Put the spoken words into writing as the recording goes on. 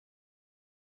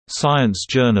Science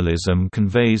journalism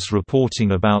conveys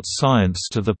reporting about science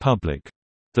to the public.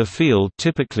 The field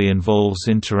typically involves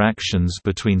interactions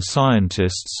between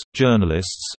scientists,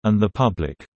 journalists, and the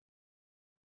public.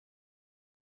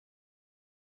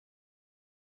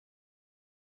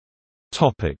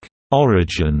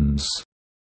 Origins.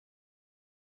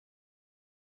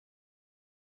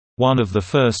 One of the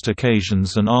first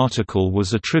occasions an article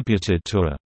was attributed to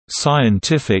a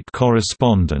scientific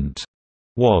correspondent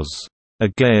was "A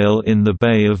Gale in the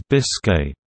Bay of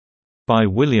Biscay" by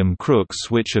William Crookes,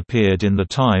 which appeared in The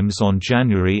Times on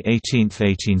January 18,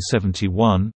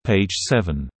 1871, page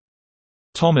 7.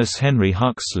 Thomas Henry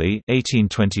Huxley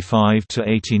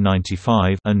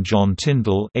 (1825–1895) and John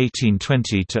Tyndall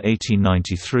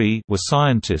 (1820–1893) were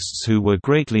scientists who were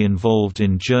greatly involved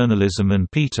in journalism, and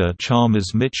Peter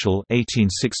Chalmers Mitchell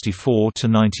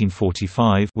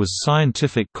 (1864–1945) was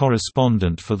scientific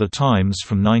correspondent for The Times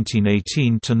from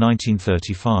 1918 to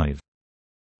 1935.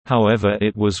 However,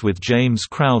 it was with James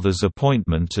Crowther's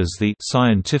appointment as the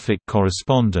 «scientific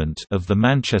correspondent» of the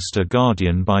Manchester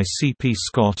Guardian by C. P.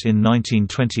 Scott in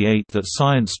 1928 that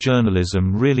science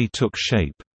journalism really took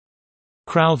shape.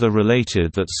 Crowther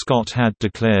related that Scott had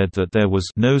declared that there was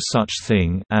 «no such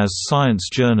thing» as science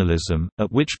journalism,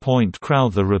 at which point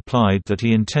Crowther replied that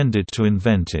he intended to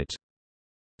invent it.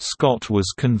 Scott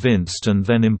was convinced and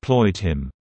then employed him.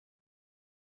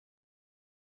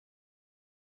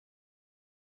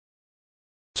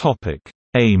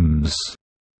 Aims.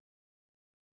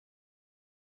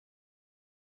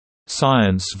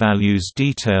 Science values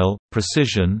detail,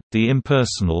 precision, the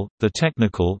impersonal, the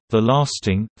technical, the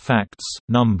lasting, facts,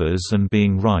 numbers and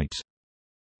being right.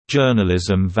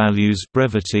 Journalism values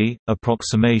brevity,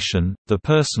 approximation, the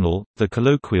personal, the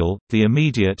colloquial, the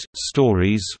immediate,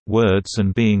 stories, words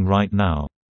and being right now.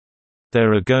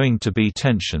 There are going to be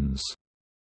tensions.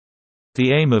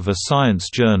 The aim of a science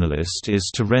journalist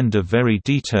is to render very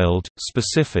detailed,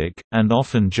 specific, and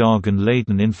often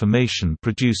jargon-laden information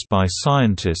produced by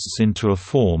scientists into a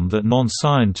form that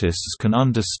non-scientists can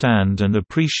understand and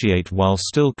appreciate while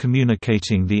still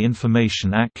communicating the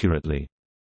information accurately.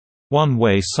 One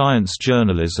way science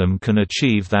journalism can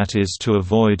achieve that is to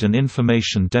avoid an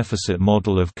information deficit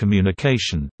model of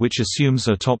communication, which assumes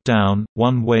a top-down,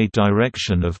 one-way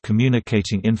direction of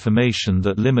communicating information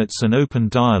that limits an open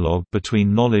dialogue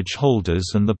between knowledge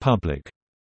holders and the public.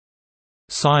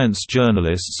 Science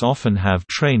journalists often have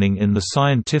training in the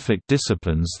scientific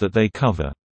disciplines that they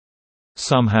cover.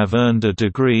 Some have earned a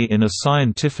degree in a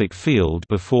scientific field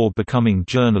before becoming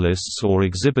journalists or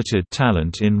exhibited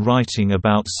talent in writing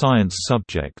about science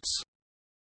subjects.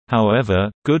 However,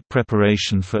 good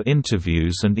preparation for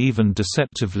interviews and even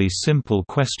deceptively simple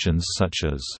questions such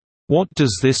as, "What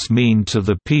does this mean to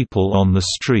the people on the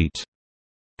street?"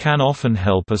 can often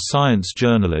help a science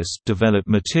journalist develop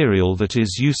material that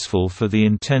is useful for the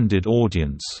intended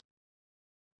audience.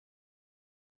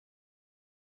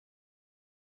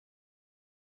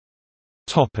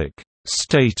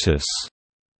 Status.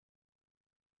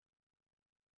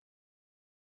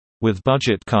 With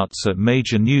budget cuts at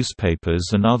major newspapers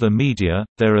and other media,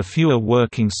 there are fewer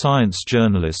working science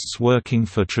journalists working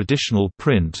for traditional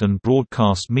print and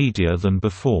broadcast media than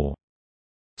before.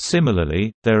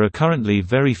 Similarly, there are currently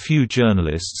very few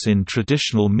journalists in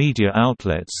traditional media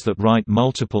outlets that write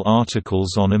multiple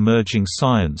articles on emerging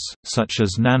science, such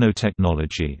as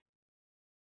nanotechnology.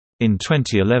 In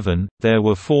 2011, there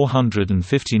were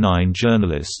 459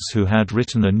 journalists who had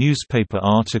written a newspaper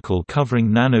article covering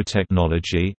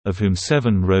nanotechnology, of whom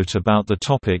 7 wrote about the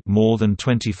topic more than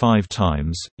 25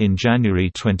 times. In January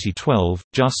 2012,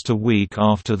 just a week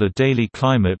after the Daily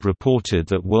Climate reported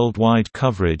that worldwide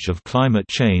coverage of climate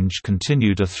change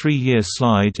continued a 3-year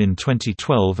slide in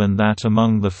 2012 and that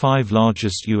among the 5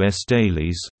 largest U.S.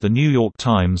 dailies, The New York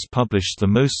Times published the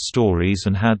most stories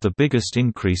and had the biggest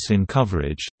increase in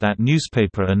coverage, that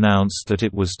newspaper announced that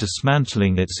it was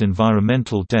dismantling its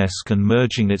environmental desk and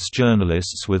merging its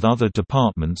journalists with other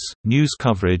departments. News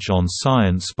coverage on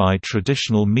science by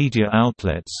traditional media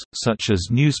outlets, such as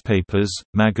newspapers,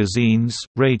 magazines,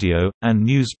 radio, and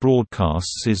news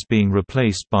broadcasts, is being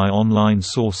replaced by online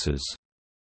sources.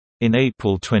 In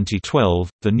April 2012,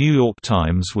 The New York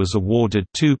Times was awarded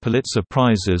 2 Pulitzer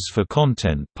Prizes for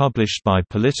content published by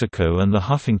Politico and The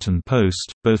Huffington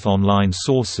Post, both online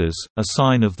sources, a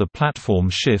sign of the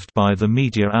platform shift by the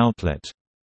media outlet.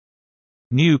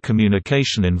 New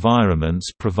communication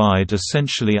environments provide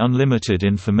essentially unlimited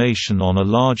information on a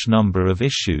large number of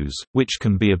issues, which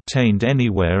can be obtained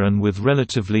anywhere and with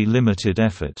relatively limited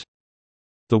effort.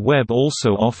 The web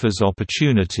also offers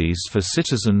opportunities for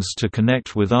citizens to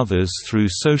connect with others through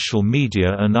social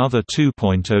media and other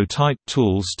 2.0 type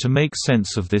tools to make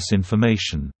sense of this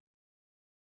information.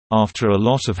 After a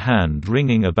lot of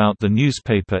hand-wringing about the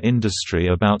newspaper industry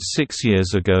about 6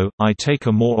 years ago, I take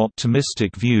a more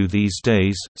optimistic view these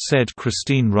days, said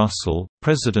Christine Russell,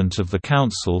 president of the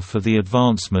Council for the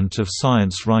Advancement of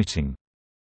Science Writing.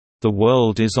 The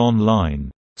world is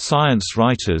online. Science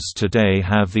writers today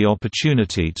have the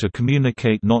opportunity to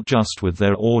communicate not just with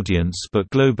their audience but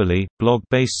globally.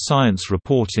 Blog-based science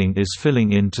reporting is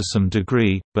filling in to some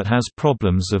degree, but has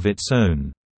problems of its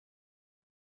own.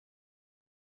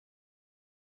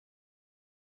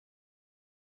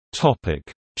 Topic: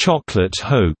 Chocolate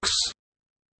hoax.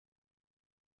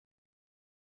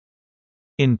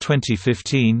 In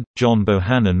 2015, John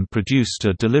Bohannon produced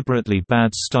a deliberately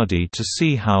bad study to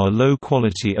see how a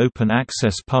low-quality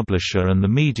open-access publisher and the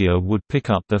media would pick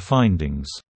up their findings.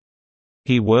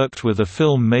 He worked with a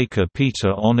filmmaker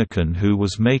Peter Onneken who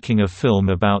was making a film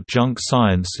about junk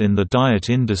science in the diet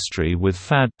industry, with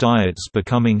fad diets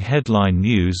becoming headline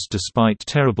news despite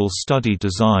terrible study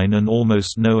design and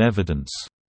almost no evidence.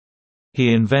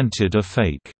 He invented a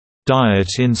fake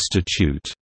Diet Institute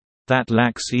that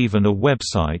lacks even a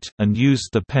website, and used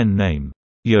the pen name,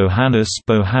 Johannes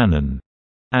Bohannon,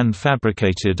 and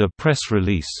fabricated a press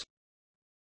release.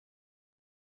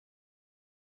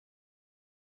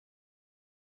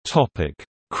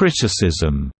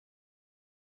 Criticism.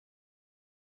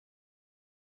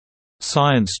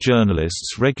 Science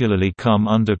journalists regularly come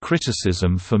under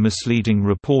criticism for misleading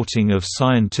reporting of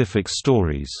scientific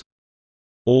stories.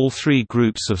 All three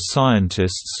groups of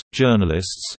scientists,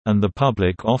 journalists, and the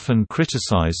public often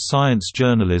criticize science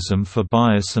journalism for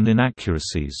bias and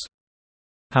inaccuracies.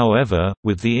 However,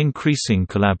 with the increasing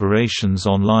collaborations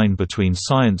online between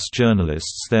science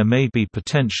journalists, there may be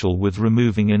potential with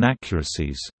removing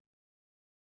inaccuracies.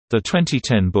 The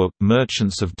 2010 book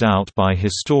Merchants of Doubt by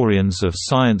historians of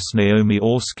science Naomi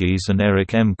Orskes and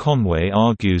Eric M. Conway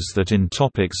argues that in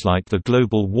topics like the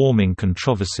global warming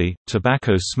controversy,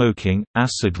 tobacco smoking,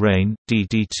 acid rain,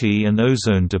 DDT and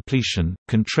ozone depletion,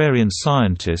 contrarian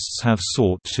scientists have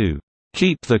sought to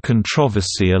keep the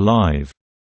controversy alive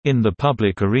in the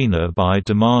public arena by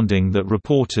demanding that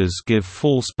reporters give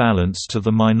false balance to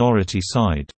the minority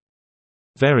side.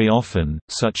 Very often,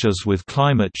 such as with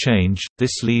climate change,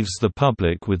 this leaves the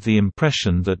public with the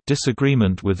impression that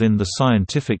disagreement within the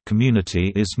scientific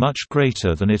community is much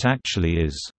greater than it actually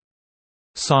is.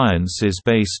 Science is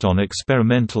based on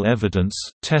experimental evidence,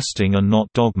 testing and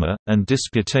not dogma, and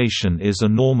disputation is a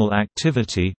normal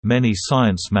activity. Many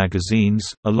science magazines,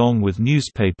 along with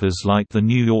newspapers like The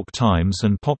New York Times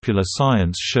and popular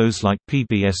science shows like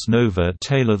PBS Nova,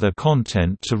 tailor their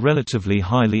content to relatively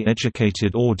highly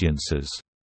educated audiences.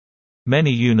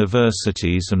 Many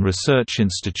universities and research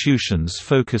institutions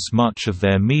focus much of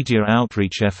their media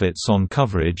outreach efforts on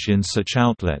coverage in such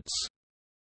outlets.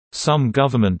 Some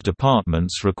government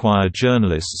departments require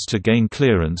journalists to gain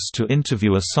clearance to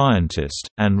interview a scientist,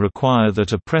 and require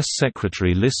that a press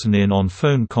secretary listen in on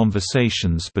phone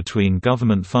conversations between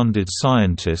government-funded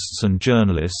scientists and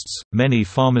journalists. Many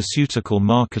pharmaceutical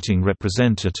marketing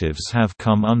representatives have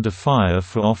come under fire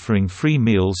for offering free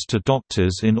meals to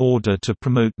doctors in order to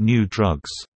promote new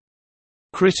drugs.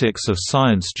 Critics of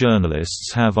science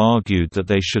journalists have argued that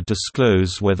they should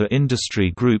disclose whether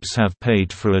industry groups have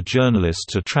paid for a journalist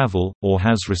to travel, or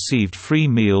has received free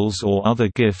meals or other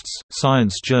gifts.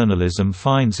 Science journalism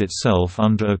finds itself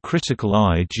under a critical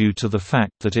eye due to the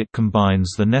fact that it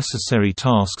combines the necessary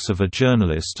tasks of a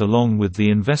journalist along with the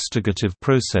investigative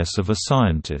process of a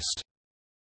scientist.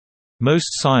 Most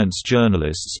science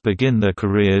journalists begin their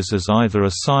careers as either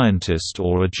a scientist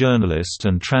or a journalist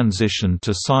and transition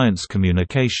to science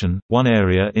communication, one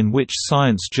area in which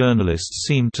science journalists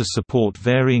seem to support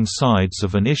varying sides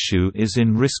of an issue is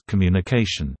in risk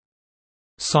communication.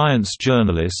 Science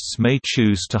journalists may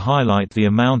choose to highlight the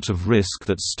amount of risk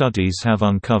that studies have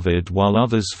uncovered, while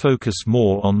others focus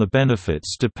more on the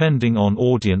benefits depending on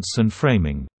audience and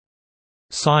framing.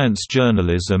 Science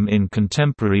journalism in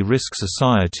contemporary risk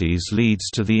societies leads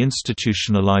to the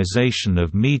institutionalization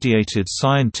of mediated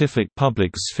scientific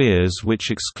public spheres which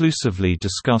exclusively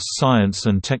discuss science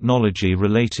and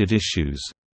technology-related issues.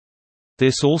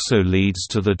 This also leads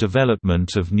to the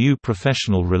development of new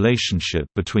professional relationship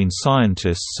between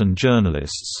scientists and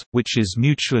journalists, which is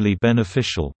mutually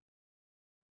beneficial.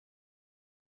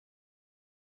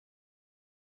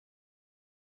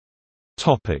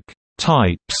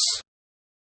 Types.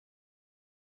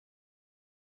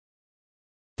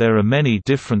 There are many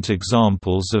different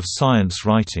examples of science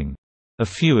writing. A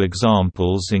few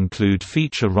examples include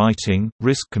feature writing,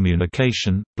 risk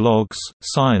communication, blogs,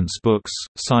 science books,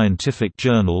 scientific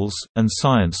journals, and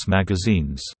science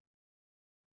magazines.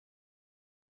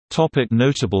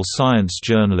 Notable science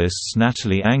journalists.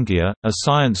 Natalie Angier, a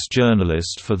science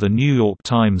journalist for The New York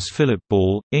Times. Philip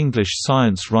Ball, English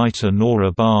science writer.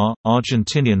 Nora Barr,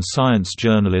 Argentinian science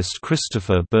journalist.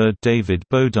 Christopher Bird. David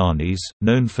Bodanis,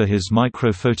 known for his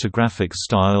microphotographic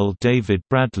style. David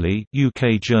Bradley,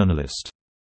 UK journalist.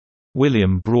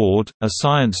 William Broad, a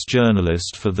science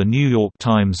journalist for The New York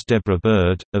Times. Deborah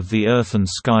Bird, of the Earth and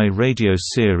Sky radio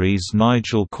series.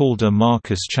 Nigel Calder.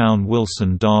 Marcus Chown.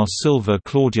 Wilson Da Silva.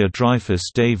 Claudia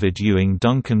Dreyfus. David Ewing.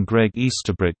 Duncan Greg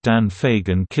Easterbrook. Dan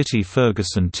Fagan. Kitty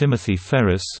Ferguson. Timothy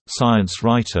Ferris, science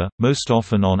writer, most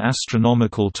often on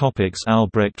astronomical topics.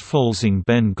 Albrecht Folsing.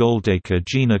 Ben Goldacre.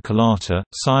 Gina Colata,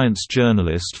 science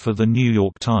journalist for The New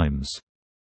York Times.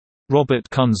 Robert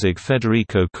Kunzig.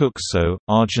 Federico Cuxo,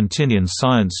 Argentinian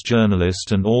science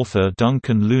journalist and author.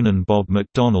 Duncan Lunan. Bob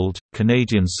MacDonald,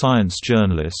 Canadian science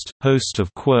journalist, host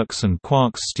of Quirks and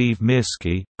Quarks. Steve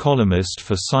Mirsky, columnist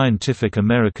for Scientific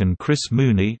American. Chris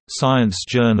Mooney, science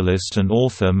journalist and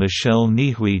author. Michelle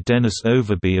Nihui. Dennis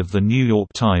Overby of The New York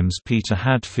Times. Peter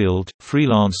Hadfield,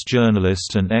 freelance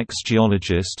journalist and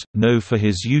ex-geologist, known for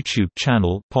his YouTube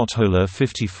channel Potholer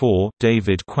 54.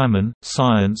 David Quammen,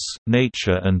 science,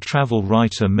 nature and travel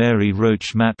writer. Mary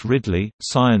Roach. Matt Ridley,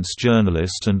 science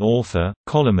journalist and author,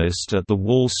 columnist at The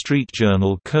Wall Street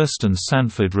Journal. Kirsten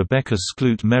Sanford. Rebecca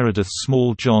Skloot. Meredith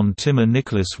Small. John Timmer.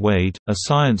 Nicholas Wade, a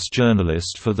science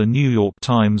journalist for The New York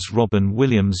Times. Robin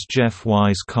Williams. Jeff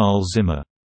Wise. Carl Zimmer.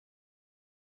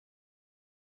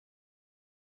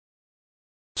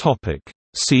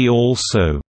 See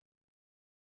also: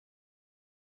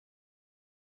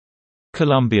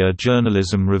 Columbia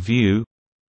Journalism Review,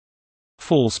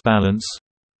 False Balance,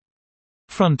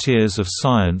 Frontiers of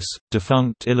Science,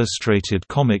 defunct illustrated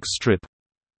comic strip.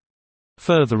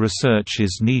 Further research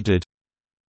is needed.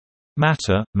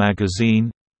 Matter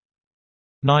magazine.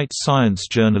 Knight Science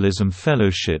Journalism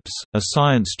Fellowships, a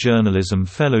science journalism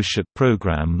fellowship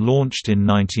program launched in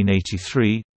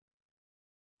 1983.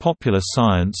 Popular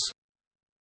Science,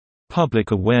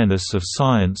 Public Awareness of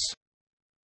Science,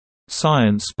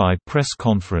 Science by Press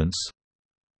Conference,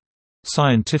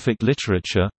 Scientific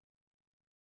Literature,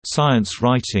 Science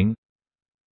Writing.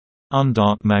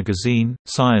 Undark Magazine,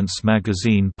 science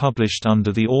magazine published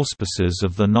under the auspices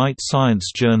of the Knight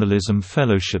Science Journalism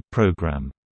Fellowship Program.